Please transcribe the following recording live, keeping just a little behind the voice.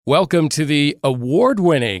Welcome to the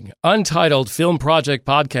award-winning Untitled Film Project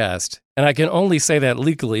podcast. And I can only say that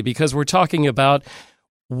legally because we're talking about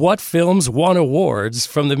what films won awards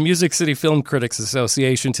from the Music City Film Critics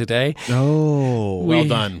Association today. Oh, well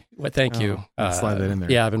done. Well, thank you. Slide that in there.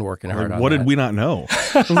 Yeah, I've been working hard on what that. did we not know?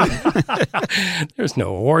 There's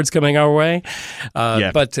no awards coming our way.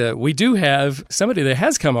 Yet. But we do have somebody that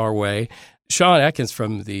has come our way, Sean Atkins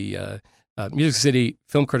from the Music City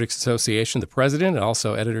Film Critics Association, the president and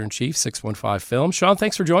also editor-in-chief, 615 Film. Sean,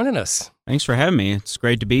 thanks for joining us. Thanks for having me. It's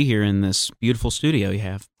great to be here in this beautiful studio you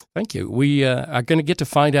have. Thank you. We are going to get to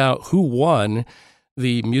find out who won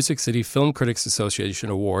the Music City Film Critics Association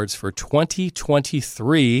Awards for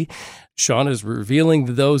 2023. Sean is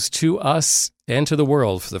revealing those to us and to the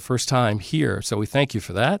world for the first time here, so we thank you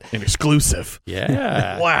for that. An exclusive.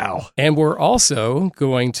 Yeah. Wow. And we're also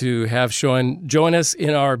going to have Sean join us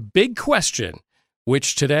in our big question,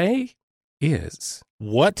 which today is...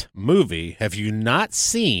 What movie have you not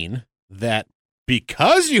seen that,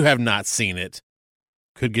 because you have not seen it,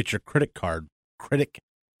 could get your critic card,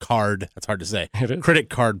 that's hard to say, It is. critic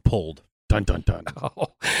card pulled? Dun, dun, dun. Oh,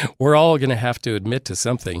 we're all going to have to admit to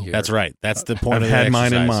something here. That's right. That's the point I've of the had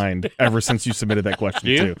mine in exercise. mind ever since you submitted that question,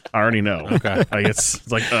 Do you? too. I already know. Okay. It's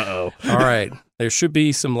like, uh-oh. All right. There should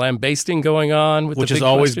be some lambasting going on with Which the is big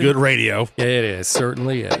always question. good radio. It is.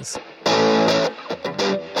 Certainly is.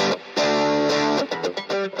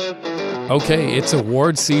 Okay, it's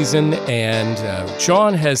award season, and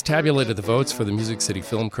Sean has tabulated the votes for the Music City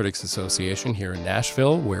Film Critics Association here in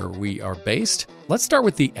Nashville, where we are based. Let's start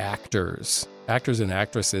with the actors and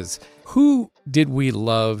actresses. Who did we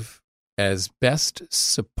love as Best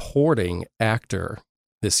Supporting Actor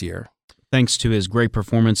this year? Thanks to his great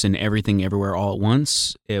performance in Everything Everywhere All at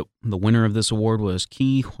Once, the winner of this award was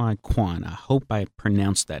Ke Huy Quan. I hope I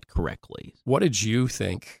pronounced that correctly. What did you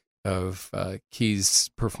think of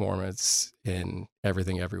Key's performance in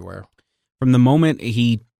Everything Everywhere? From the moment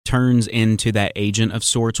he turns into that agent of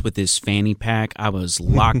sorts with his fanny pack, I was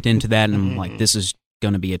locked into that, and I'm like, this is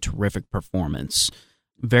going to be a terrific performance.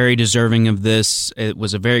 Very deserving of this. It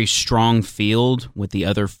was a very strong field with the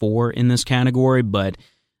other four in this category, but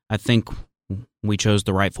I think we chose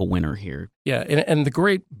the rightful winner here. Yeah, and the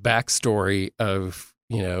great backstory of,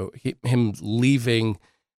 him leaving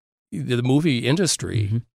the movie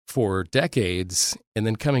industry for decades and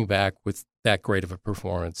then coming back with that great of a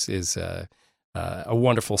performance is a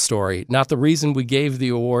wonderful story. Not the reason we gave the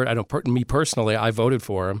award. Me personally, I voted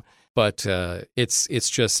for him, but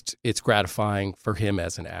it's gratifying for him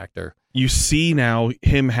as an actor. You see now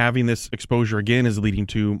him having this exposure again is leading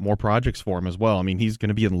to more projects for him as well. I mean, he's going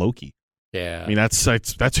to be in Loki. Yeah. I mean, that's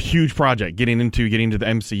a huge project, getting into the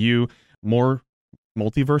MCU, more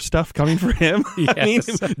multiverse stuff coming for him. Yes. I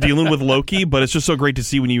mean, dealing with Loki, but it's just so great to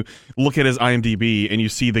see when you look at his IMDb and you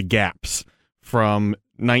see the gaps from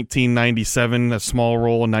 1997, a small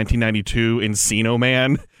role in 1992, Encino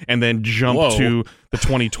Man, and then jump to the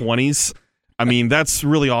 2020s. I mean, that's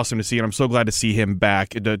really awesome to see, and I'm so glad to see him back,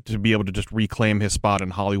 to be able to just reclaim his spot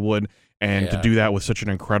in Hollywood, and to do that with such an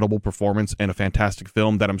incredible performance and a fantastic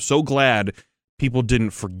film that I'm so glad people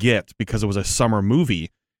didn't forget because it was a summer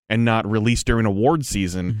movie and not released during award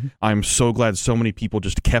season. Mm-hmm. I'm so glad so many people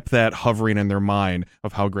just kept that hovering in their mind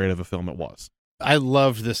of how great of a film it was. I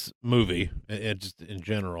loved this movie, just in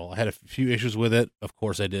general. I had a few issues with it. Of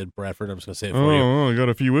course I did, Bradford. I'm just going to say it for you. I got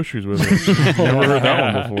a few issues with it. Never heard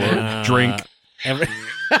that one before. Drink.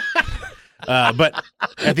 But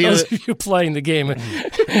at the Those end, of you playing the game, at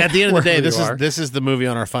the end of the day, wherever you are. this is the movie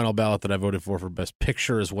on our final ballot that I voted for Best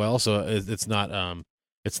Picture as well. So it's not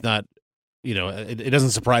it doesn't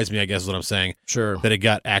surprise me, I guess is what I'm saying, Sure. that it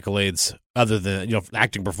got accolades other than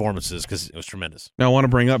acting performances, because it was tremendous. Now, I want to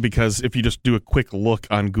bring up, because if you just do a quick look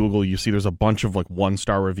on Google, you see there's a bunch of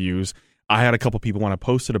 1-star reviews. I had a couple people when I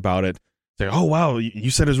posted about it say, "Oh wow, you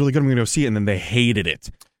said it was really good. I'm going to go see it," and then they hated it.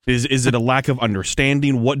 Is it a lack of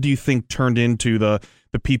understanding? What do you think turned into the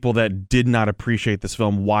people that did not appreciate this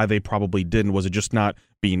film? Why they probably didn't? Was it just not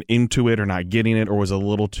being into it or not getting it, or was it a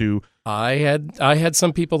little too? I had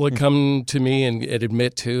some people that come to me and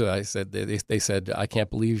admit too. I said they said, "I can't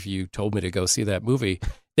believe you told me to go see that movie."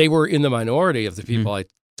 They were in the minority of the people I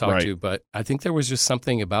talked to, but I think there was just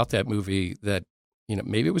something about that movie that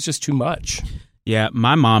maybe it was just too much. Yeah,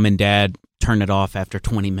 my mom and dad turned it off after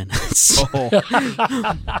 20 minutes.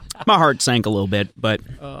 My heart sank a little bit, but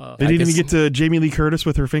They didn't even get to Jamie Lee Curtis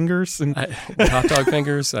with her fingers and hot dog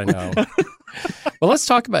fingers. I know. Well, let's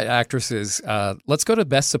talk about actresses. Let's go to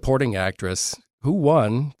Best Supporting Actress. Who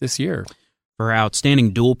won this year? for her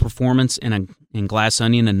outstanding dual performance in Glass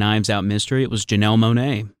Onion and Knives Out Mystery, it was Janelle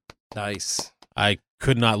Monáe. Nice. I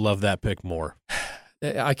could not love that pick more.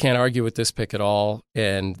 I can't argue with this pick at all.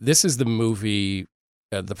 And this is the movie,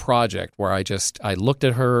 The Project, where I looked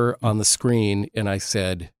at her on the screen and I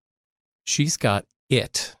said, she's got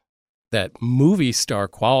it. That movie star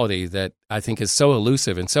quality that I think is so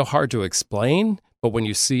elusive and so hard to explain, but when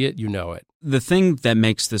you see it, you know it. The thing that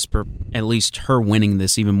makes this, at least her winning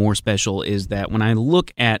this, even more special is that when I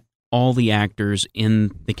look at all the actors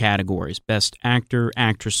in the categories, Best Actor,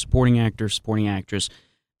 Actress, Supporting Actor, Supporting Actress,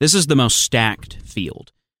 this is the most stacked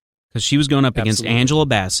field. Because she was going up against Angela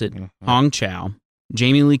Bassett, Hong Chow,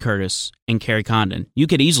 Jamie Lee Curtis, and Carrie Condon. You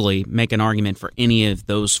could easily make an argument for any of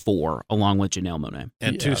those four, along with Janelle Monáe.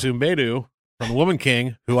 And Tusu Bedu from The Woman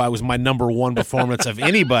King, who I was my number one performance of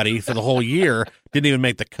anybody for the whole year, didn't even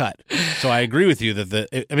make the cut. So I agree with you that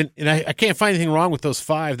I can't find anything wrong with those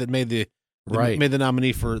five that made the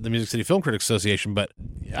nominee for the Music City Film Critics Association. But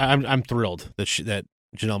I'm thrilled that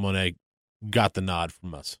Janelle Monáe got the nod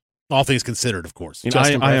from us. All things considered, of course.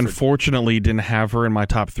 I unfortunately didn't have her in my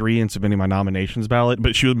top 3 in submitting my nominations ballot,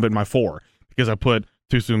 but she would have been my 4 because I put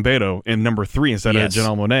Tusu Bedu in number 3 instead of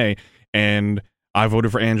Janelle Monáe, and I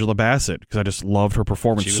voted for Angela Bassett because I just loved her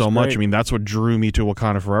performance so much. I mean, that's what drew me to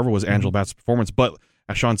Wakanda Forever was Angela Bassett's performance. But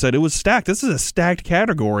as Sean said, it was stacked. This is a stacked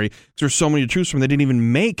category because there's so many to choose from. They didn't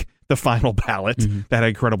even make the final ballot that had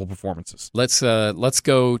incredible performances. Let's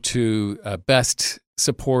go to Best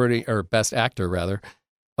Supporting or Best Actor rather.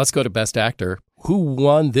 Let's go to Best Actor. Who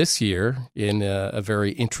won this year in a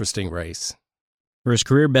very interesting race? For his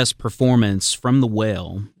career best performance from The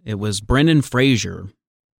Whale, it was Brendan Fraser,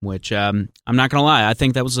 which I'm not going to lie, I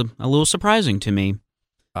think that was a little surprising to me.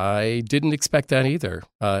 I didn't expect that either,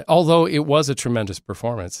 although it was a tremendous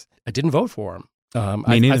performance. I didn't vote for him.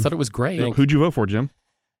 I thought it was great. Who'd you vote for, Jim?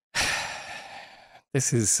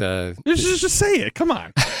 This is just say it. Come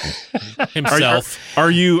on. Himself.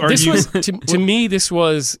 To me, this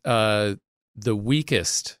was the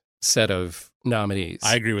weakest set of nominees.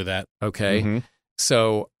 I agree with that. Okay. Mm-hmm.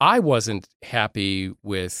 So I wasn't happy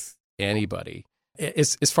with anybody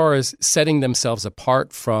as far as setting themselves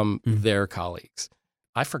apart from their colleagues.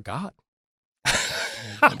 I forgot.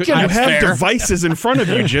 You have devices in front of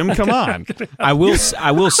you, Jim. Come on. I will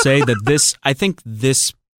say that I think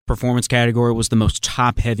this performance category was the most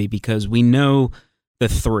top-heavy because we know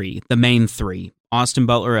the main three, Austin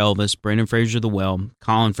Butler, Elvis, Brendan Fraser, The Whale,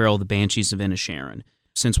 Colin Farrell, The Banshees of Inisherin.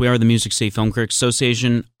 Since we are the Music City Film Critics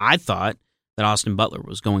Association, I thought that Austin Butler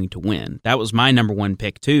was going to win. That was my number one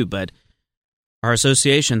pick, too, but our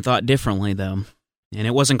association thought differently, though, and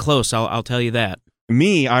it wasn't close, I'll tell you that.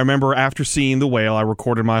 I remember after seeing The Whale, I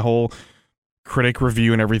recorded my whole critic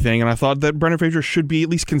review and everything, and I thought that Brendan Fraser should be at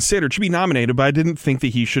least considered, should be nominated, but I didn't think that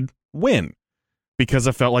he should win because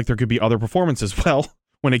I felt like there could be other performances. Well,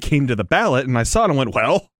 when it came to the ballot and I saw it, I went,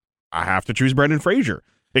 well, I have to choose Brendan Fraser.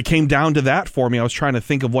 It came down to that for me. I was trying to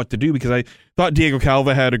think of what to do because I thought Diego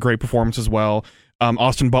Calva had a great performance as well.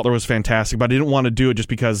 Austin Butler was fantastic, but I didn't want to do it just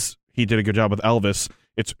because he did a good job with Elvis.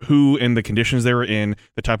 It's who and the conditions they were in,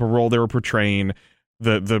 the type of role they were portraying,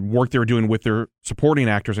 the work they were doing with their supporting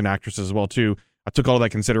actors and actresses as well, too. I took all that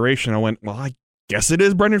consideration. I went, well, I guess it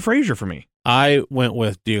is Brendan Fraser for me. I went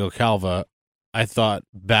with Diego Calva. I thought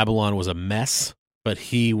Babylon was a mess, but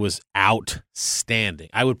he was outstanding.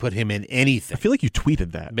 I would put him in anything. I feel like you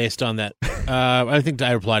tweeted that. Based on that. I think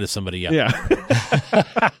I replied to somebody, Yeah.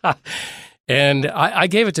 And I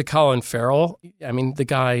gave it to Colin Farrell. I mean, the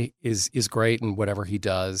guy is great in whatever he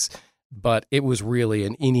does, but it was really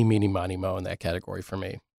an eeny, meeny, miny, mo in that category for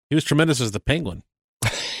me. He was tremendous as the Penguin.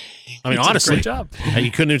 I mean, honestly, great job.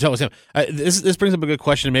 You couldn't even tell it was him. This brings up a good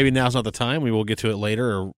question. Maybe now's not the time. We will get to it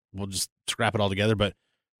later, or we'll just scrap it all together. But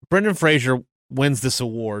Brendan Fraser wins this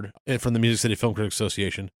award from the Music City Film Critics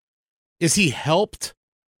Association. Is he helped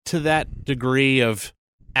to that degree of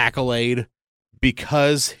accolade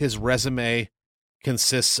because his resume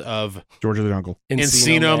consists of George of the Jungle,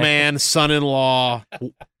 Encino Man, Son-in-Law,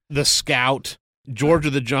 The Scout, George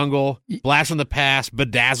of the Jungle, Blast from the Past,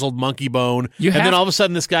 Bedazzled, Monkey Bone, then all of a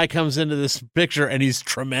sudden this guy comes into this picture and he's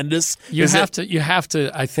tremendous. You have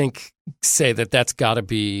to, I think, say that's got to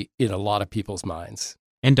be in a lot of people's minds.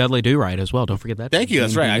 And Dudley Do-Right as well. Don't forget that. Thank you.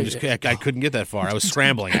 That's right. I couldn't get that far. I was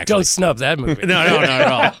scrambling. Actually. Don't snub that movie. No, not at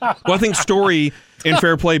all. Well, I think story in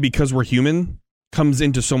Fair Play, because we're human, comes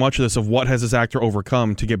into so much of this of what has this actor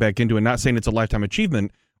overcome to get back into it. Not saying it's a lifetime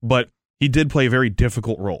achievement, but he did play a very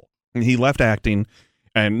difficult role. And he left acting,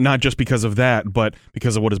 and not just because of that, but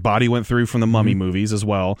because of what his body went through from the Mummy movies as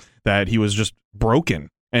well, that he was just broken.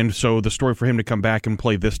 And so the story for him to come back and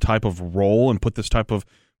play this type of role and put this type of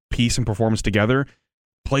piece and performance together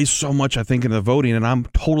plays so much, I think, in the voting, and I'm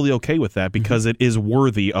totally okay with that because it is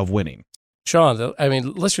worthy of winning. Sean, I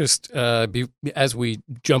mean, let's just as we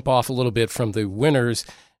jump off a little bit from the winners,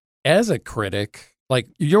 as a critic, like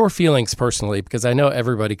your feelings personally, because I know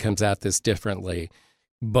everybody comes at this differently,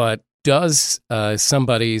 but does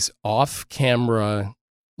somebody's off-camera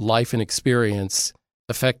life and experience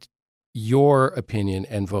affect your opinion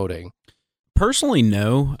and voting? Personally,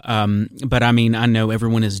 no. But I mean, I know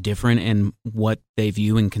everyone is different in what they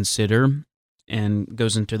view and consider and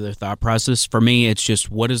goes into their thought process. For me, it's just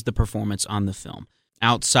what is the performance on the film?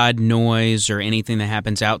 Outside noise or anything that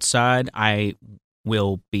happens outside, I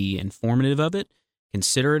will be informative of it,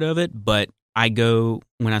 considerate of it. But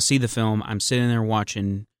when I see the film, I'm sitting there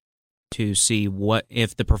watching to see what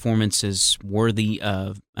if the performance is worthy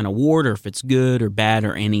of an award or if it's good or bad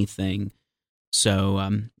or anything. So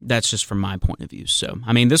that's just from my point of view. So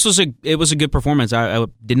I mean, it was a good performance. I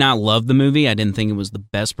did not love the movie. I didn't think it was the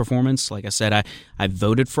best performance. Like I said, I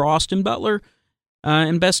voted for Austin Butler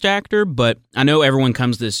in Best Actor, but I know everyone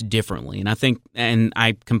comes this differently, and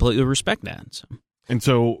I completely respect that.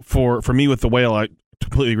 So for me with The Whale, I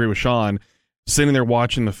completely agree with Sean. Sitting there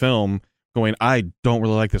watching the film, going, I don't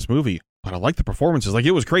really like this movie, but I like the performances. Like,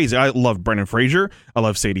 it was crazy. I love Brendan Fraser. I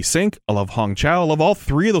love Sadie Sink. I love Hong Chow. I love all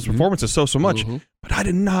three of those performances so much. But I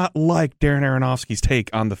did not like Darren Aronofsky's take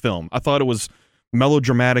on the film. I thought it was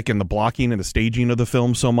melodramatic in the blocking and the staging of the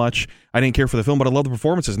film so much. I didn't care for the film, but I love the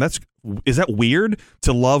performances. And is that weird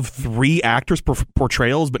to love three actors'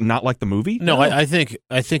 portrayals but not like the movie? No, I think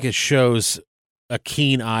it shows a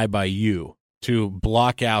keen eye by you to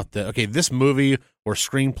block out this movie or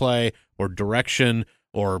screenplay or direction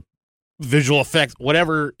or visual effects,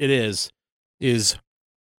 whatever it is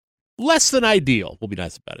less than ideal. We'll be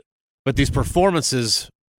nice about it. But these performances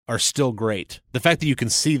are still great. The fact that you can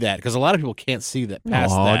see that, because a lot of people can't see that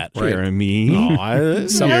past that. Jeremy. I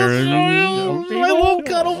won't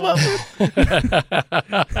cuddle muffin.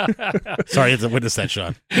 Sorry, I had to witness that,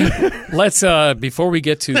 Sean. Let's before we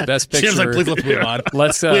get to Best Picture, Jim's like, please let's move on.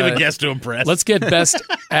 We have a guest to impress. Let's get Best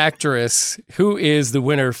Actress. Who is the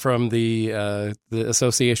winner from the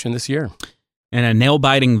association this year? And a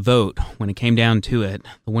nail-biting vote when it came down to it.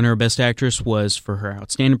 The winner of Best Actress was, for her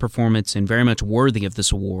outstanding performance and very much worthy of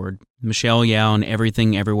this award, Michelle Yeoh in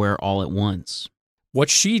Everything Everywhere All at Once. What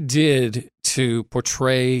she did to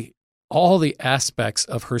portray all the aspects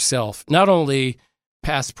of herself, not only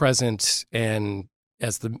past, present, and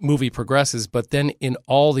as the movie progresses, but then in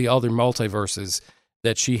all the other multiverses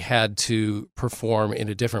that she had to perform in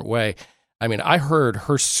a different way. I mean, I heard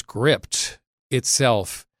her script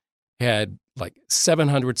itself had like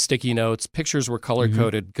 700 sticky notes. Pictures were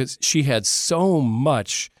color-coded because she had so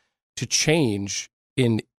much to change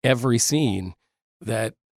in every scene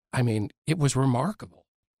that, I mean, it was remarkable.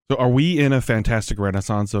 So are we in a fantastic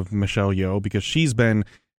renaissance of Michelle Yeoh? Because she's been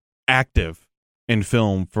active in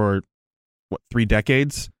film for, 3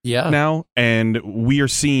 decades now? And we are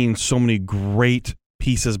seeing so many great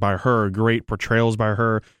pieces by her, great portrayals by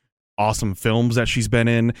her, awesome films that she's been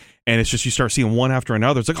in, and it's just you start seeing one after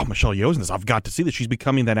another. It's like, oh, Michelle Yeoh's in this. I've got to see this. She's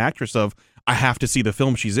becoming that actress of, I have to see the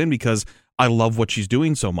film she's in because I love what she's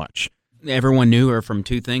doing so much. Everyone knew her from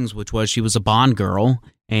two things, which was she was a Bond girl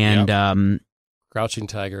and Crouching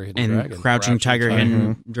Tiger, Hidden Dragon. Crouching Tiger,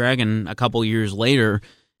 Hidden Dragon a couple years later.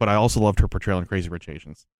 But I also loved her portrayal in Crazy Rich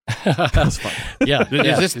Asians. That's fun.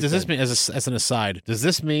 Does this mean, as an aside, does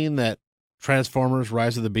this mean that Transformers: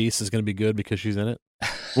 Rise of the Beast is going to be good because she's in it?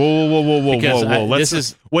 Whoa! Is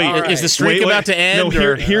the streak about to end?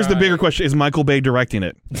 No, here's the bigger question: is Michael Bay directing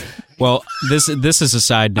it? Well, this is a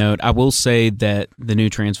side note. I will say that the new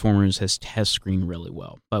Transformers has test screened really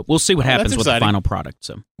well, but we'll see what happens with the final product.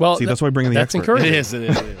 So, well, see, that's why I bring in the that's expert. encouraging. It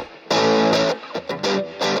is.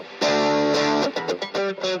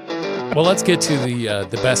 Well, let's get to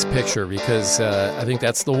the Best Picture because I think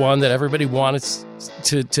that's the one that everybody wanted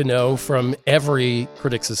to know from every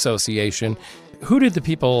Critics Association. Who did the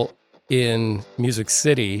people in Music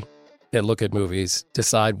City that look at movies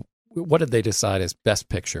decide? What did they decide as Best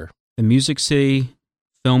Picture? The Music City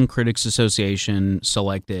Film Critics Association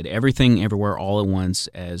selected Everything Everywhere All at Once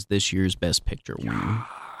as this year's Best Picture winner.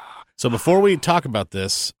 So before we talk about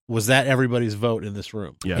this, was that everybody's vote in this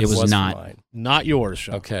room? Yes. It was not. Mine. Not yours,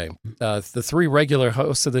 Sean. Okay. The 3 regular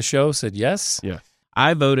hosts of the show said yes. Yeah.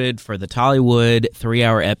 I voted for the Tollywood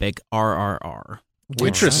 3-hour epic RRR.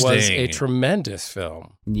 Which was a tremendous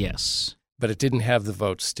film. Yes. But it didn't have the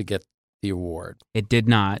votes to get the award. It did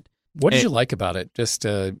not. What did you like about it? Just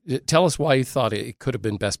tell us why you thought it could have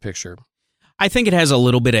been Best Picture. I think it has a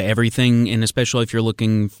little bit of everything, and especially if you're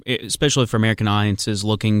looking, especially for American audiences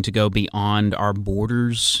looking to go beyond our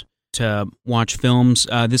borders to watch films,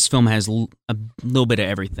 this film has a little bit of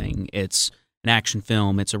everything. It's an action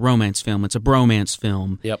film, it's a romance film, it's a bromance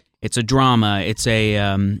film, Yep. it's a drama, it's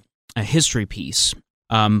a history piece.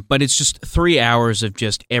 But it's just 3 hours of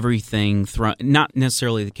just everything, not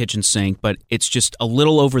necessarily the kitchen sink, but it's just a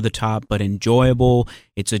little over the top, but enjoyable.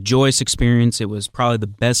 It's a joyous experience. It was probably the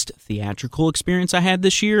best theatrical experience I had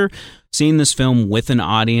this year. Seeing this film with an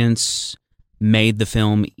audience made the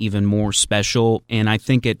film even more special, and I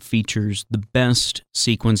think it features the best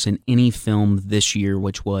sequence in any film this year,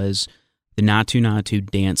 which was the Naatu Naatu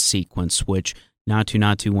dance sequence, which Naatu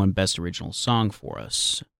Naatu won Best Original Song for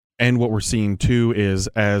us. And what we're seeing, too, is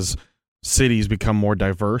as cities become more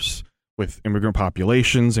diverse with immigrant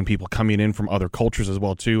populations and people coming in from other cultures as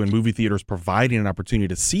well, too, and movie theaters providing an opportunity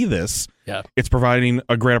to see this, it's providing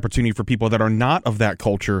a great opportunity for people that are not of that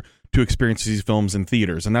culture to experience these films in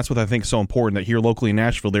theaters. And that's what I think is so important, that here locally in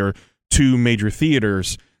Nashville, there are 2 major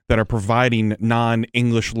theaters that are providing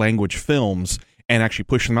non-English language films and actually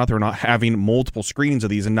pushing them out there, not having multiple screenings of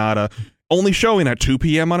these and not only showing at 2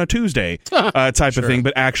 p.m. on a Tuesday type of thing,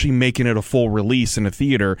 but actually making it a full release in a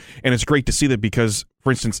theater. And it's great to see that because,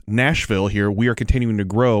 for instance, Nashville here, we are continuing to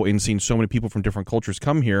grow and seeing so many people from different cultures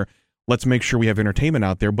come here. Let's make sure we have entertainment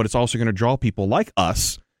out there, but it's also going to draw people like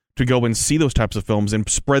us to go and see those types of films and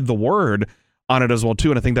spread the word on it as well,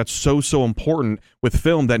 too. And I think that's so important with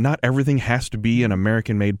film, that not everything has to be an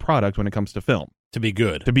American-made product when it comes to film. To be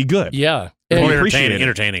good. To be good. Yeah. Or And,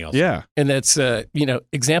 entertaining also. Yeah. and that's,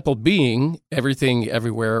 example being Everything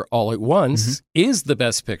Everywhere All at Once is the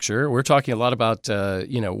best picture. We're talking a lot about,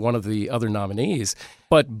 one of the other nominees,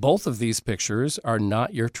 but both of these pictures are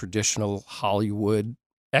not your traditional Hollywood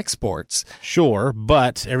exports. Sure,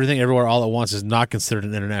 but Everything Everywhere All at Once is not considered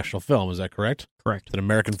an international film. Is that correct? Correct. It's an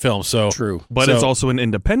American film. So True. But it's also an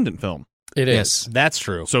independent film. It is. Yes. that's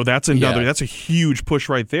true. So that's that's a huge push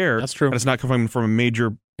right there. That's true. And it's not coming from a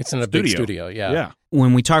major It's in a big studio. Yeah. Yeah.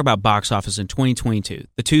 When we talk about box office in 2022,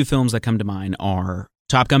 the 2 films that come to mind are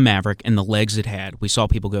Top Gun Maverick and the legs it had. We saw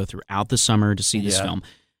people go throughout the summer to see this film.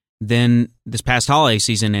 Then this past holiday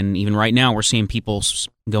season, and even right now, we're seeing people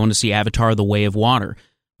going to see Avatar: The Way of Water.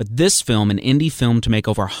 But this film, an indie film to make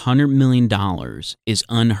over $100 million, is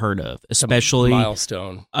unheard of, especially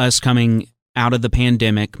milestone. Us coming out of the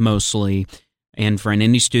pandemic mostly. And for an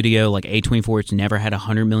indie studio like A24, it's never had a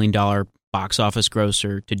 $100 million box office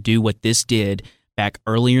grosser to do what this did back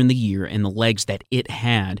earlier in the year and the legs that it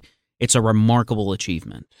had. It's a remarkable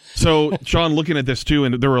achievement. So, Sean, looking at this too,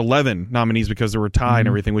 and there were 11 nominees because there were tied and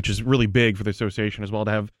everything, which is really big for the association as well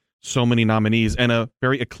to have so many nominees, and a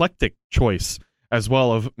very eclectic choice as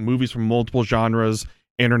well of movies from multiple genres,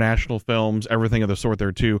 international films, everything of the sort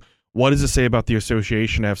there too. What does it say about the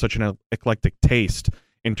association to have such an eclectic taste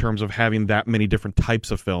in terms of having that many different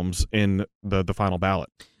types of films in the final ballot?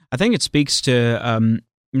 I think it speaks to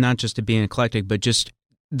not just to being eclectic, but just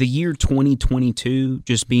the year 2022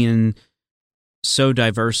 just being so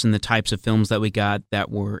diverse in the types of films that we got that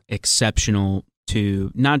were exceptional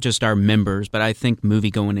to not just our members, but I think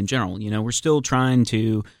movie-going in general. You know, we're still trying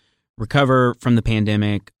to recover from the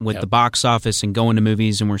pandemic with the box office and going to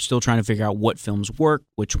movies, and we're still trying to figure out what films work,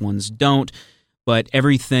 which ones don't. But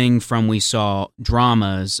everything from we saw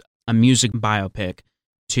dramas, a music biopic,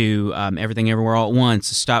 to Everything Everywhere All at Once,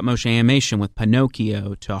 a stop-motion animation with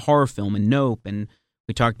Pinocchio, to a horror film and Nope, and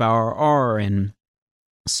we talked about RR and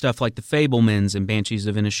stuff like The Fabelmans and Banshees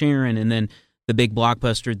of Inisherin, and then the big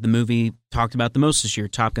blockbuster, the movie talked about the most this year,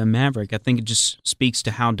 Top Gun Maverick. I think it just speaks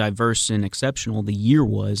to how diverse and exceptional the year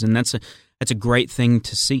was, and that's a great thing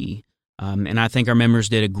to see. And I think our members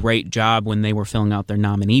did a great job when they were filling out their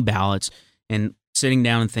nominee ballots and sitting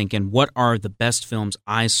down and thinking, what are the best films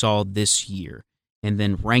I saw this year? And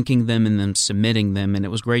then ranking them and then submitting them. And it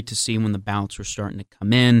was great to see when the ballots were starting to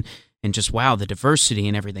come in and just, wow, the diversity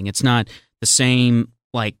and everything. It's not the same,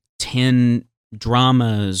 like 10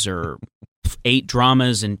 dramas or 8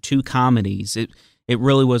 dramas and 2 comedies. It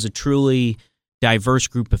really was a truly diverse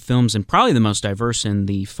group of films, and probably the most diverse in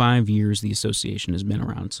the 5 years the association has been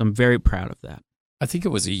around. So I'm very proud of that. I think it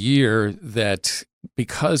was a year that,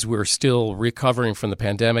 because we're still recovering from the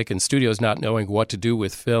pandemic and studios not knowing what to do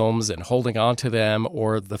with films and holding on to them,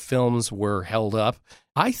 or the films were held up,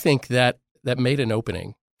 I think that made an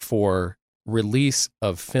opening for release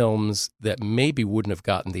of films that maybe wouldn't have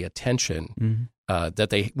gotten the attention that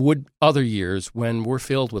they would other years when we're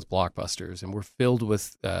filled with blockbusters and we're filled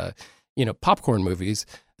with popcorn movies.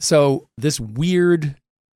 So this weird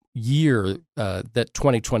year that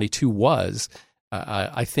 2022 was,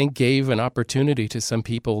 I think gave an opportunity to some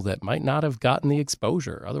people that might not have gotten the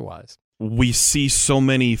exposure otherwise. We see so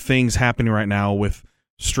many things happening right now with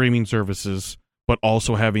streaming services, but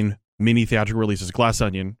also having mini theatrical releases. Glass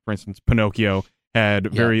Onion, for instance, Pinocchio,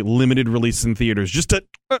 had very limited releases in theaters. Just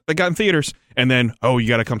they got in theaters, and then you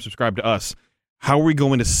got to come subscribe to us. How are we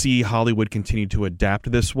going to see Hollywood continue to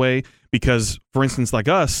adapt this way? Because, for instance, like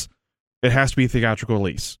us, it has to be a theatrical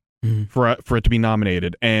release for it to be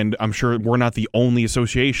nominated, and I'm sure we're not the only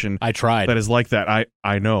association. I tried that is like that.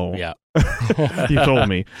 I know. Yeah, you told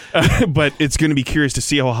me, but it's going to be curious to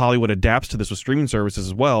see how Hollywood adapts to this with streaming services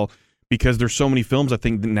as well. Because there's so many films, I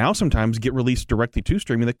think, that now sometimes get released directly to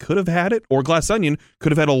streaming that could have had it, or Glass Onion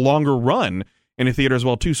could have had a longer run in a theater as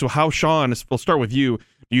well, too. So how, Sean, we'll start with you.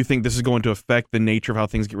 Do you think this is going to affect the nature of how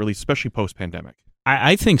things get released, especially post-pandemic?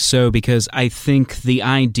 I think so, because I think the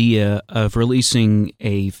idea of releasing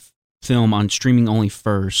a film on streaming only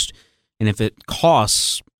first, and if it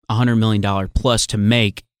costs $100 million plus to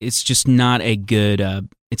make, it's just not a good,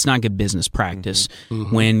 it's not good business practice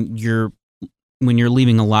when you're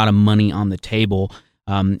leaving a lot of money on the table.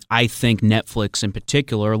 I think Netflix in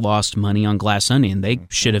particular lost money on Glass Onion. They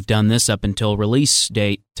should have done this up until release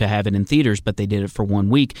date to have it in theaters, but they did it for 1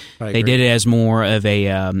 week. They did it as more of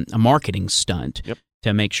a marketing stunt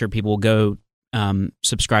to make sure people go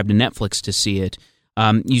subscribe to Netflix to see it.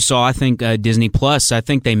 You saw, I think, Disney Plus. I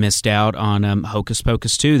think they missed out on Hocus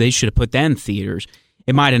Pocus 2. They should have put that in theaters.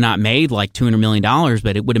 It might have not made like $200 million,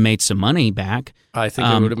 but it would have made some money back. I think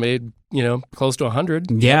it would have made, close to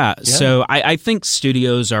 100. Yeah. So I think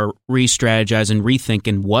studios are re-strategizing,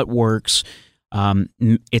 rethinking what works.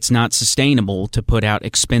 It's not sustainable to put out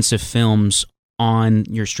expensive films on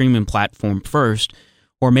your streaming platform first.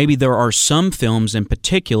 Or maybe there are some films in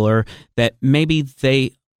particular that maybe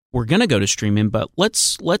they were going to go to streaming, but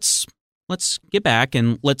let's get back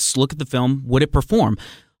and let's look at the film. Would it perform?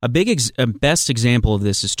 A best example of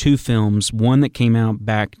this is two films. One that came out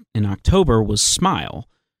back in October was Smile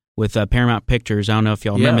with Paramount Pictures. I don't know if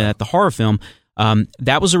y'all remember that, the horror film.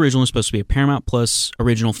 That was originally supposed to be a Paramount Plus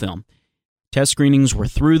original film. Test screenings were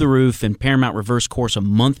through the roof, and Paramount reversed course a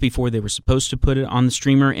month before they were supposed to put it on the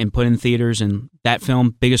streamer and put it in theaters, and that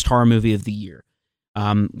film, biggest horror movie of the year.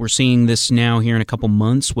 We're seeing this now here in a couple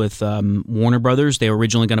months with Warner Brothers. They were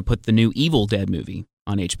originally going to put the new Evil Dead movie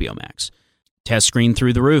on HBO Max. Test screen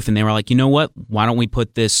through the roof, and they were like, you know what? Why don't we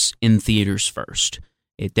put this in theaters first?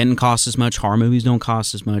 It didn't cost as much. Horror movies don't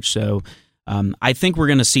cost as much. So I think we're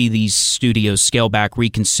going to see these studios scale back,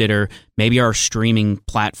 reconsider. Maybe our streaming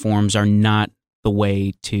platforms are not the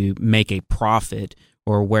way to make a profit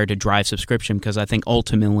or where to drive subscription, because I think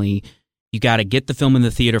ultimately you got to get the film in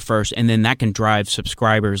the theater first, and then that can drive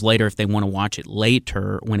subscribers later if they want to watch it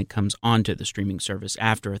later when it comes onto the streaming service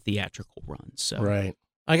after a theatrical run. So Right.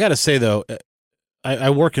 I got to say, though,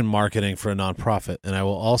 I work in marketing for a nonprofit, and I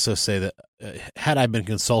will also say that had I been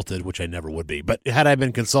consulted, which I never would be, but had I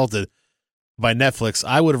been consulted by Netflix,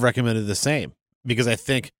 I would have recommended the same, because I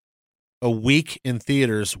think a week in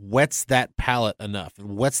theaters whets that palate enough,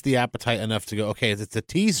 whets the appetite enough to go, okay, it's a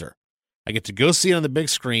teaser. I get to go see it on the big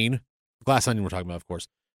screen. Glass Onion we're talking about, of course.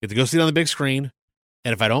 Get to go see it on the big screen,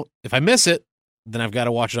 and if I miss it, then I've got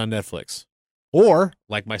to watch it on Netflix. Or,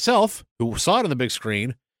 like myself, who saw it on the big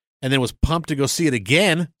screen and then was pumped to go see it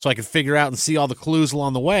again so I could figure out and see all the clues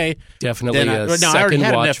along the way. Definitely I already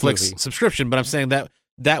had a Netflix movie. subscription, but I'm saying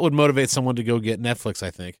that would motivate someone to go get Netflix,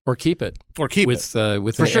 I think. Or keep it. With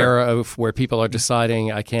an era of where people are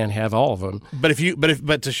deciding I can't have all of them.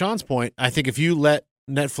 But to Sean's point, I think if you let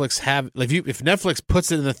Netflix if Netflix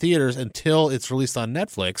puts it in the theaters until it's released on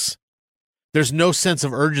Netflix, there's no sense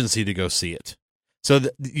of urgency to go see it. So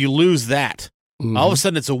you lose that. Mm-hmm. All of a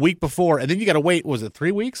sudden, it's a week before, and then you got to wait. Was it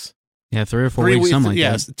 3 weeks? Yeah, 3 or 4 weeks, something like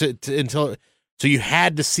that. Yes, until so you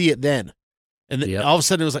had to see it then, and then all of a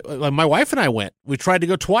sudden it was like my wife and I went. We tried to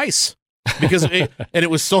go twice because and it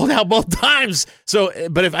was sold out both times. So,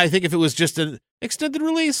 but I think if it was just an extended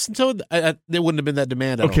release, until there wouldn't have been that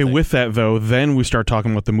demand. Okay, with that though, then we start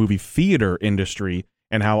talking about the movie theater industry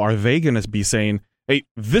and how are they going to be saying, hey,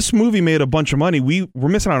 this movie made a bunch of money. We're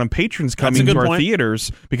missing out on patrons coming to our theaters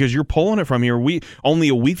because you're pulling it from here. Only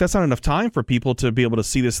a week. That's not enough time for people to be able to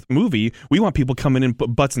see this movie. We want people coming in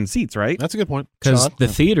butts in seats, right? That's a good point. Because the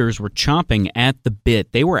theaters were chomping at the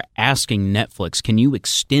bit. They were asking Netflix, can you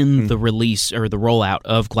extend the release or the rollout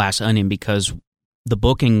of Glass Onion, because the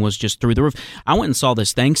booking was just through the roof. I went and saw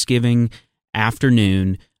this Thanksgiving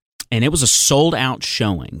afternoon, and it was a sold-out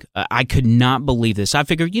showing. I could not believe this. I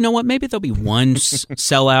figured, you know what, maybe there'll be one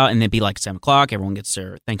sellout, and it'd be like 7 o'clock. Everyone gets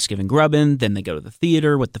their Thanksgiving grubbing. Then they go to the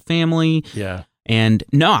theater with the family. Yeah. And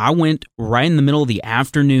no, I went right in the middle of the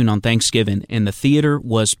afternoon on Thanksgiving, and the theater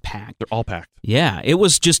was packed. They're all packed. Yeah, it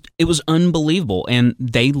was unbelievable. And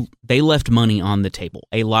they left money on the table,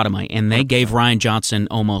 a lot of money. And they gave Rian Johnson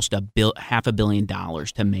almost $500 million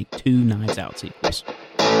to make 2 Knives Out sequels.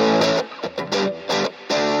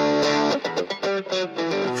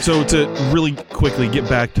 So to really quickly get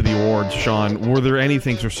back to the awards, Sean, were there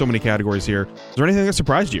anything, there's so many categories here, is there anything that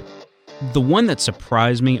surprised you? The one that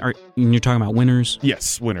surprised me, you're talking about winners?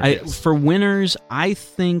 Yes, winners. Yes. For winners, I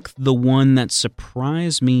think the one that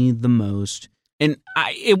surprised me the most, and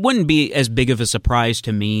it wouldn't be as big of a surprise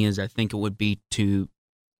to me as I think it would be to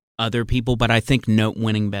other people, but I think Nope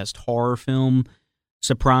winning Best Horror Film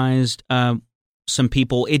surprised some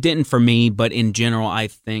people. It didn't for me, but in general, I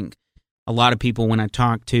think a lot of people when I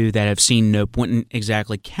talk to that have seen Nope wouldn't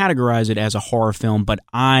exactly categorize it as a horror film, but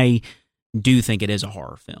I do think it is a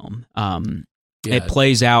horror film. It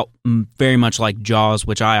plays out very much like Jaws,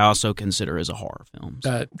 which I also consider as a horror film.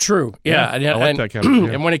 So. True. Yeah. I like that category.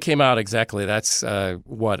 Yeah. And when it came out, exactly, that's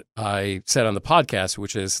what I said on the podcast,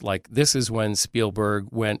 which is like, this is when Spielberg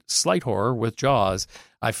went slight horror with Jaws.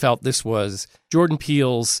 I felt this was Jordan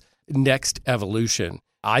Peele's next evolution.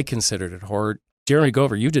 I considered it horror. Jeremy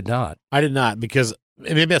Gover, you did not. I did not, because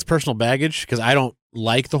maybe that's personal baggage, because I don't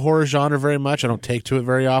like the horror genre very much. I don't take to it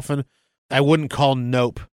very often. I wouldn't call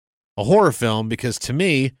Nope a horror film, because to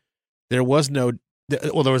me, there was no.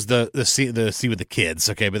 Well, there was the scene with the kids,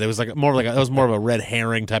 okay, but there was that was more of a red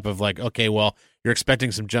herring type of like, okay, well, you're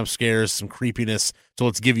expecting some jump scares, some creepiness, so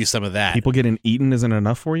let's give you some of that. People getting eaten isn't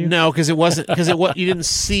enough for you? No, because it wasn't. Because you didn't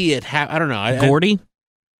see it. I don't know. Gordy.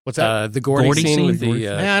 What's that? The Gordy scene with the.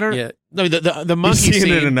 I don't. Yeah. No, the monkey You've seen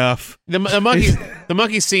scene. it enough. The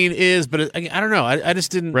monkey scene is, but I don't know. I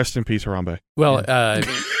just didn't. Rest in peace, Harambe. Well.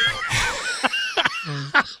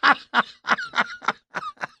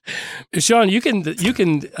 Sean, you can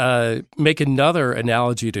make another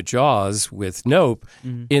analogy to Jaws with Nope,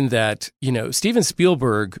 in that, Steven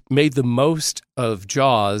Spielberg made the most of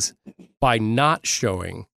Jaws by not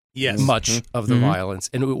showing much of the violence,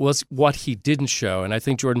 and it was what he didn't show. And I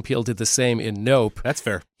think Jordan Peele did the same in Nope. That's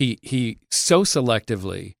fair. He so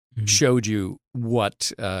selectively showed you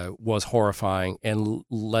what was horrifying and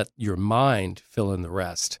let your mind fill in the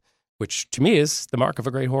rest, which to me is the mark of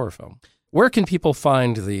a great horror film. Where can people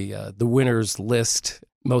find the winners list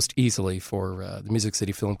most easily for the Music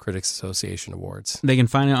City Film Critics Association Awards? They can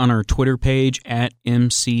find it on our Twitter page at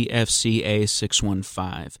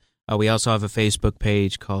MCFCA615. We also have a Facebook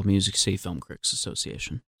page called Music City Film Critics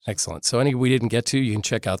Association. Excellent. So any we didn't get to, you can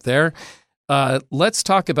check out there. Let's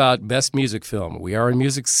talk about Best Music Film. We are in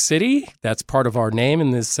Music City. That's part of our name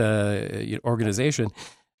in this organization.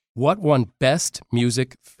 What won Best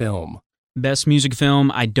Music Film? Best Music Film,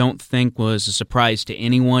 I don't think was a surprise to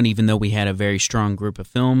anyone, even though we had a very strong group of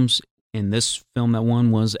films. And this film that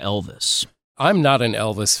won was Elvis. I'm not an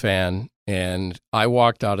Elvis fan, and I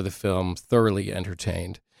walked out of the film thoroughly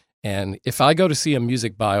entertained. And if I go to see a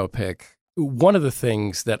music biopic, one of the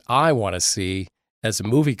things that I want to see as a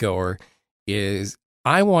moviegoer is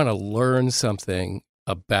I want to learn something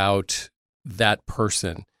about that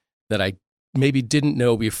person that I maybe didn't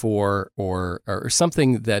know before, or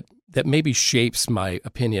something that maybe shapes my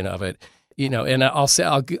opinion of it, and I'll say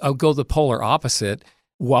I'll go the polar opposite.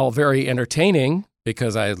 While very entertaining,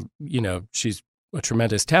 because she's a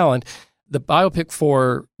tremendous talent, the biopic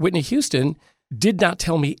for Whitney Houston did not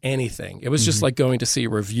tell me anything. It was just like going to see a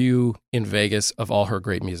review in Vegas of all her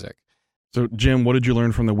great music. So, Jim, what did you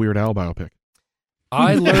learn from the Weird Al biopic?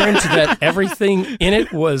 I learned that everything in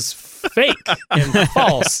it was fake and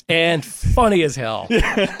false and funny as hell.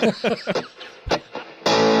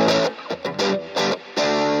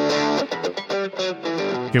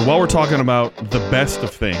 Okay, while we're talking about the best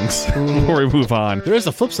of things, before we move on, there is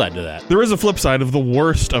a flip side to that. There is a flip side of the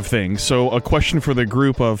worst of things. So a question for the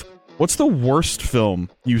group of, what's the worst film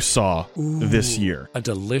you saw this year? A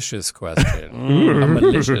delicious question. A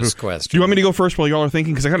malicious question. Do you want me to go first while y'all are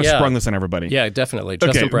thinking? Because I kind of sprung this on everybody. Yeah, definitely.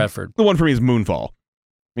 Justin Bradford. The one for me is Moonfall.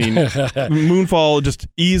 I mean, Moonfall just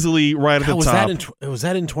easily right at the top. Was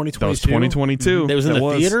that in 2022? That was 2022. It was in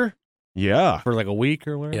the theater? Yeah. For like a week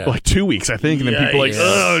or whatever? Yeah. Like 2 weeks, I think. And then people are like,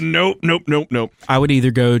 oh, nope. I would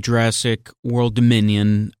either go Jurassic World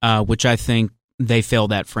Dominion, which I think they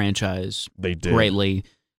failed that franchise greatly.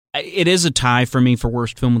 It is a tie for me for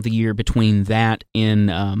worst film of the year between that and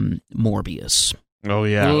Morbius. Oh,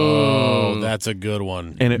 yeah. Oh, that's a good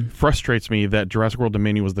one. And it frustrates me that Jurassic World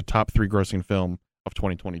Dominion was the top 3 grossing film of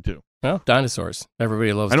 2022. Well, dinosaurs.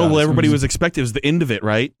 Everybody loves dinosaurs. I know everybody was expecting. It was the end of it,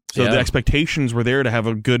 right? So the expectations were there to have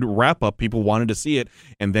a good wrap-up. People wanted to see it,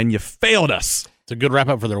 and then you failed us. It's a good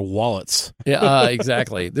wrap-up for their wallets. Yeah,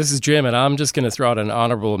 exactly. This is Jim, and I'm just going to throw out an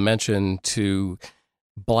honorable mention to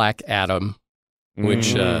Black Adam,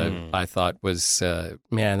 which I thought was, there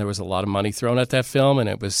was a lot of money thrown at that film, and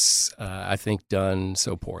it was, I think, done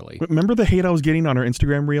so poorly. Remember the hate I was getting on our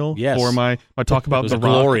Instagram reel for my talk about The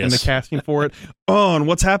Rock and the casting for it? Oh, and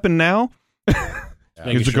what's happened now?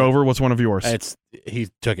 Here's the Gover. What's one of yours? He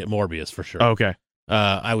took it Morbius for sure. Okay.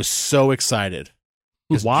 I was so excited.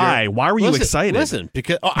 Why? Why were you excited? Listen,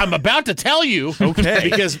 because I'm about to tell you. Okay.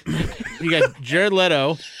 Because you got Jared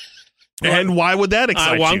Leto. And why would that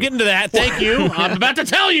excite you? I'm getting to that. Thank you. I'm about to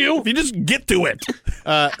tell you. If you just get to it.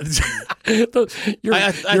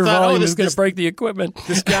 Your volume is going to break the equipment.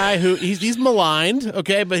 This guy who he's maligned,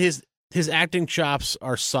 okay, but his acting chops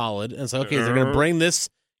are solid, and so okay, they're going to bring this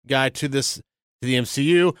guy to the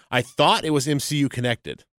MCU. I thought it was MCU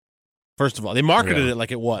connected. First of all, they marketed it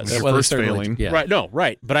like it was. First failing. Yeah.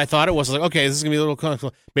 Right. But I thought it was like, okay, this is going to be a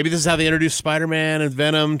little, maybe this is how they introduced Spider-Man and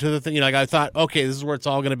Venom to the thing. Like I thought, okay, this is where it's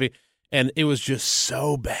all going to be. And it was just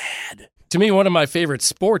so bad. To me, one of my favorite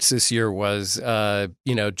sports this year was,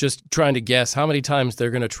 just trying to guess how many times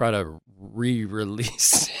they're going to try to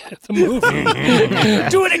re-release the movie.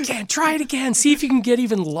 Do it again. Try it again. See if you can get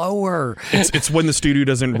even lower. It's when the studio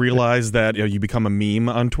doesn't realize that you become a meme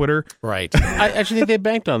on Twitter. Right. I actually think they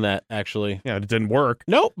banked on that. Actually, yeah, it didn't work.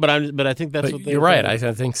 Nope. But I think that's what you're right. I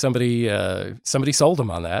think somebody sold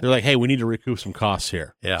them on that. They're like, hey, we need to recoup some costs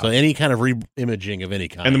here. Yeah. So any kind of re-imaging of any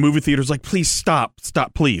kind. And the movie theater's like, please stop,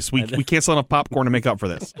 please. We can't sell enough popcorn to make up for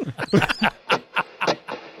this.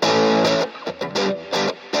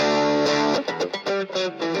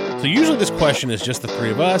 So usually this question is just the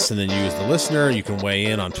three of us, and then you as the listener, you can weigh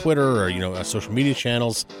in on Twitter or social media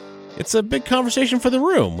channels. It's a big conversation for the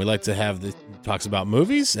room. We like to have the talks about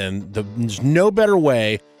movies, and there's no better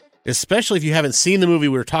way, especially if you haven't seen the movie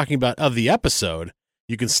we were talking about of the episode,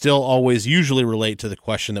 you can still always usually relate to the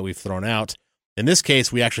question that we've thrown out. In this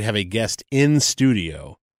case, we actually have a guest in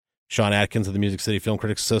studio. Sean Atkins of the Music City Film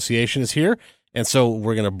Critics Association is here, and so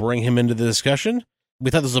we're going to bring him into the discussion. We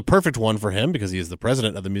thought this was a perfect one for him because he is the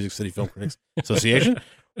president of the Music City Film Critics Association.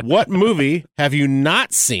 What movie have you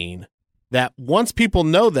not seen that once people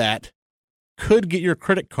know that could get your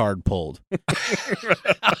credit card pulled? So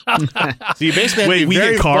you basically have to be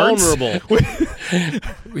very vulnerable.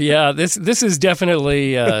 Yeah, this is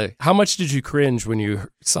definitely. How much did you cringe when you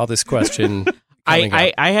saw this question?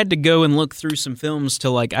 I had to go and look through some films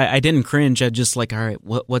to I didn't cringe. I just all right,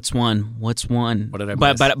 what's one? What's one? What did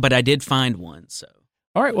I miss? But I did find one. So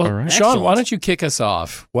all right, well, Sean, excellent. Why don't you kick us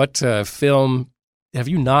off? What film have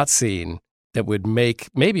you not seen that would make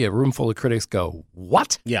maybe a room full of critics go,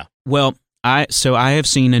 what? Yeah. Well, I have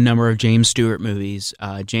seen a number of James Stewart movies.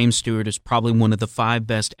 James Stewart is probably one of the 5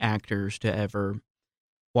 best actors to ever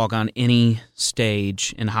walk on any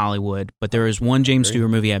stage in Hollywood. But there is one James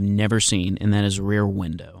Stewart movie I've never seen, and that is Rear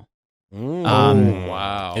Window.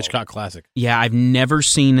 Wow. Hitchcock classic. Yeah, I've never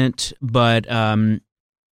seen it, but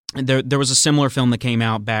there was a similar film that came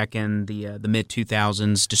out back in the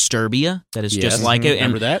mid-2000s, Disturbia, that is just like it.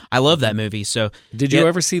 Remember that? I love that movie. So, did you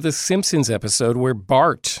ever see the Simpsons episode where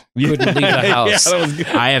Bart couldn't leave the house? Yeah, that was good.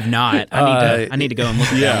 I have not. I need to go and look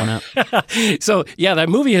that one up. So, yeah, that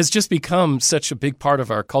movie has just become such a big part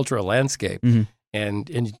of our cultural landscape,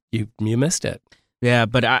 and you missed it. Yeah,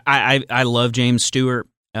 but I love James Stewart.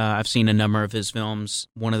 I've seen a number of his films.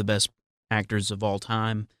 One of the best actors of all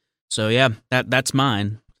time. So, yeah, that's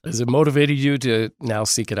mine. Has it motivated you to now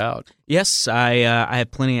seek it out? Yes, I have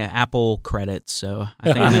plenty of Apple credits, so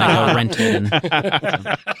I think I'm going to go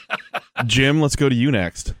rent it. Jim, let's go to you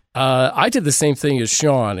next. I did the same thing as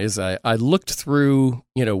Sean. I looked through,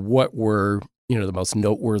 what were, the most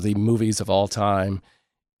noteworthy movies of all time.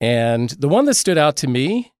 And the one that stood out to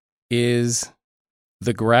me is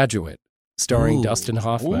The Graduate, starring Dustin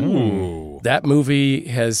Hoffman. Ooh. That movie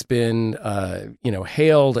has been,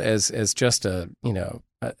 hailed as just an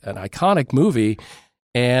iconic movie.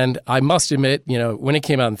 And I must admit, when it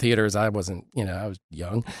came out in theaters, I wasn't, I was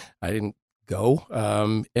young. I didn't go,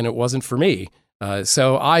 and it wasn't for me.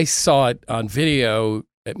 So I saw it on video,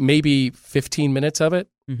 maybe 15 minutes of it.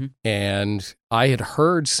 Mm-hmm. And I had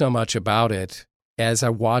heard so much about it as I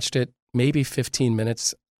watched it, maybe 15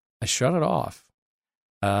 minutes, I shut it off.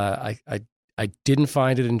 I didn't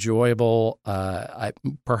find it enjoyable.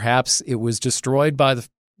 Perhaps it was destroyed by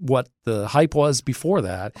what the hype was before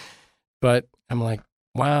that. But I'm like,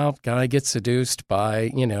 wow, guy gets seduced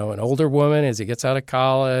by, an older woman as he gets out of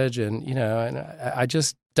college. And, and I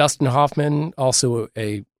just, Dustin Hoffman, also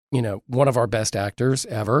one of our best actors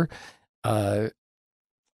ever. I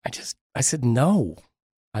said, no,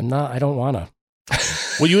 I don't want to.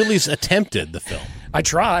 Well, you at least attempted the film. I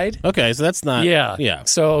tried. Okay, so that's not... Yeah.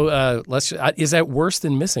 So is that worse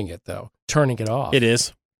than missing it, though? Turning it off? It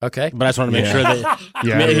is. Okay. But I just want to make sure that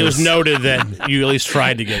it was noted that you at least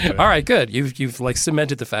tried to get to it. All right, good. You've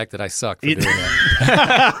cemented the fact that I suck for doing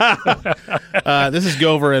that. This is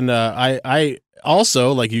Gover, and I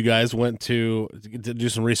also, like you guys, went to do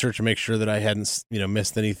some research to make sure that I hadn't,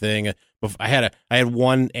 missed anything. I had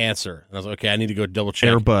one answer, and I was like, okay, I need to go double check.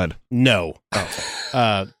 Air Bud. No.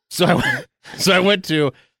 So I went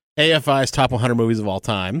to AFI's top 100 movies of all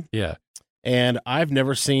time. Yeah. And I've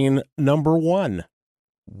never seen number one,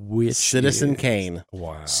 Which Citizen is- Kane.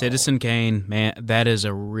 Wow. Citizen Kane, man, that is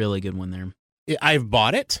a really good one there. I've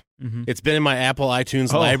bought it. Mm-hmm. It's been in my Apple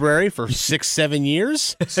iTunes library for 6-7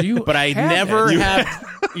 years. So you But I have never it. have.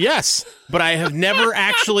 Yes, but I have never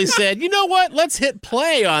actually said, you know what? Let's hit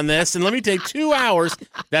play on this and let me take 2 hours.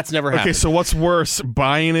 That's never happened. Okay, so what's worse,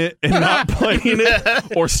 buying it and not playing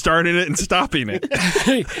it, or starting it and stopping it?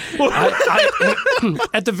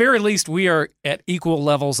 At the very least, we are at equal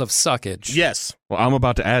levels of suckage. Yes. Well, I'm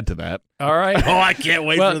about to add to that. All right. Oh, I can't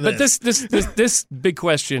wait for this. But this big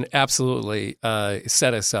question absolutely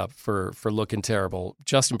set us up for looking terrible.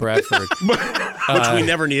 Justin Bradford, Which we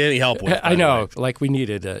never need any help with. I know, like we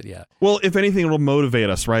needed, yeah. Well, if anything, it'll motivate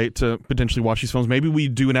us, right, to potentially watch these films. Maybe we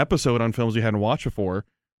do an episode on films we hadn't watched before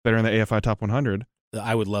that are in the AFI Top 100.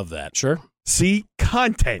 I would love that. Sure. See,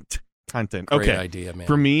 content. Great Okay. idea, man.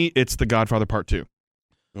 For me, it's The Godfather Part 2.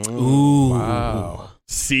 Ooh. Wow.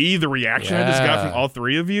 See the reaction I just got from Yeah. all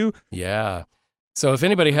three of you? Yeah. So if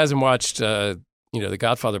anybody hasn't watched, The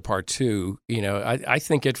Godfather Part 2, I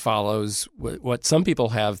think it follows what some people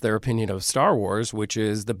have their opinion of Star Wars, which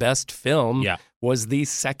is the best film was the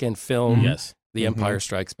second film, Yes. The Empire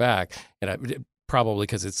Strikes Back. And probably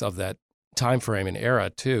because it's of that time frame and era,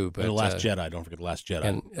 too. But And The Last Jedi. Don't forget The Last Jedi.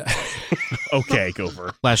 And Okay,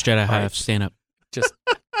 Gopher. Last Jedi half, stand up. just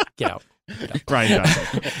get out. Ryan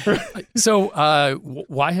Johnson. So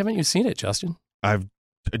why haven't you seen it, Justin? I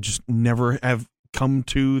just never have come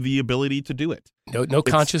to the ability to do it. No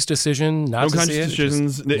conscious decision not No to conscious see it?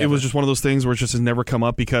 decisions. It never. was just one of those things where it just has never come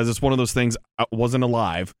up because it's one of those things I wasn't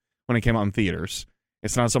alive when it came out in theaters.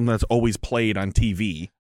 It's not something that's always played on TV.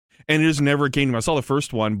 And it just never came to me. I saw the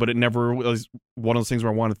first one, but it never was one of those things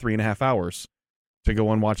where I wanted 3.5 hours to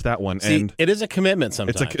go and watch that one. See, and it is a commitment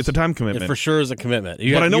sometimes. it's a time commitment. It for sure is a commitment.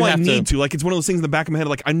 But I know I need to. Like, it's one of those things in the back of my head.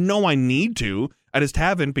 Like, I know I need to. I just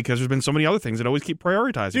haven't because there's been so many other things that I always keep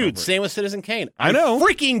prioritizing. Dude, over it. same with Citizen Kane. I know.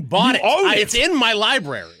 Freaking bought You it. own it. It's in my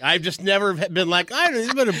library. I've just never been like, I'm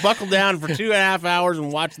going to buckle down for 2.5 hours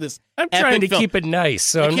and watch this. I'm trying epic to film. keep it nice,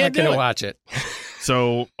 so I I'm not can't do going to it. watch it.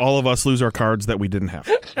 So all of us lose our cards that we didn't have.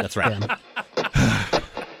 That's right.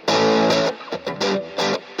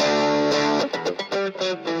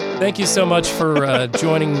 Thank you so much for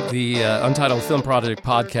joining the Untitled Film Project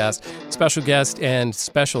podcast. Special guest and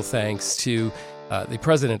special thanks to the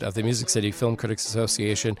president of the Music City Film Critics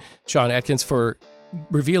Association, Sean Atkins, for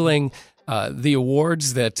revealing the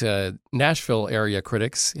awards that Nashville area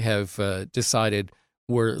critics have decided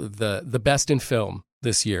were the best in film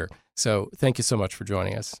this year. So thank you so much for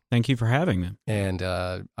joining us. Thank you for having me. And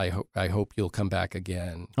I hope you'll come back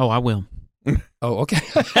again. Oh, I will. Oh, okay.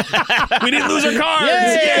 We didn't lose our cards.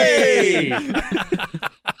 Yay!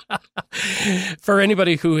 For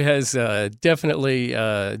anybody who has definitely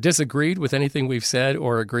disagreed with anything we've said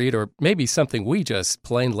or agreed, or maybe something we just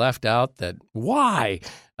plain left out, that why,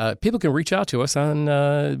 people can reach out to us on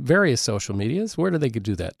various social medias. Where do they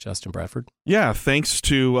do that, Justin Bradford? Yeah, thanks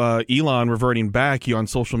to Elon reverting back you on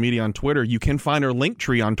social media on Twitter. You can find our link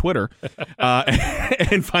tree on Twitter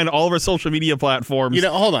and find all of our social media platforms.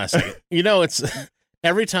 Hold on a second. It's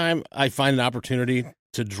every time I find an opportunity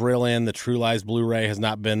to drill in the True Lies Blu-ray has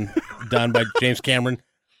not been done by James Cameron,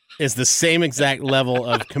 is the same exact level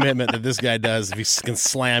of commitment that this guy does if he can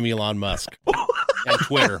slam Elon Musk and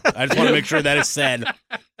Twitter. I just want to make sure that is said.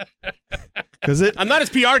 Because I'm not his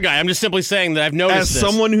PR guy. I'm just simply saying that I've noticed as this.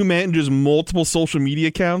 someone who manages multiple social media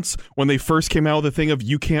accounts, when they first came out with the thing of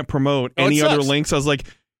you can't promote Oh, it any other sucks. links, I was like,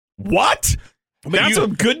 what? That's a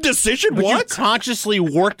good decision? But you What? consciously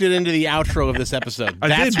worked it into the outro of this episode. I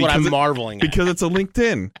That's did what I'm because marveling at. Because it's a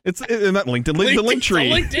LinkedIn. It's not LinkedIn. The link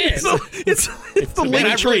tree. It's the Man, link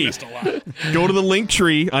I've really tree. missed a lot. Go to the link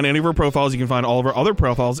tree on any of our profiles. You can find all of our other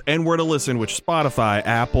profiles and where to listen, which Spotify,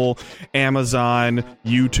 Apple, Amazon,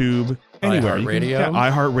 YouTube, anywhere. You can- iHeartRadio. Yeah,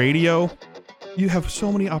 iHeartRadio. You have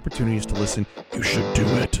so many opportunities to listen. You should do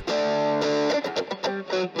it.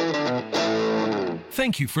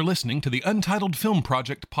 Thank you for listening to the Untitled Film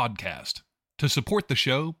Project podcast. To support the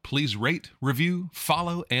show, please rate, review,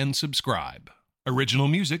 follow, and subscribe. Original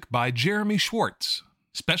music by Jeremy Schwartz.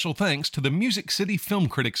 Special thanks to the Music City Film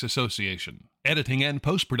Critics Association. Editing and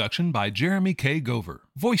post-production by Jeremy K. Gover.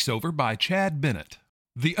 Voiceover by Chad Bennett.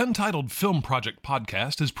 The Untitled Film Project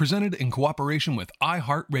podcast is presented in cooperation with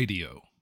iHeartRadio.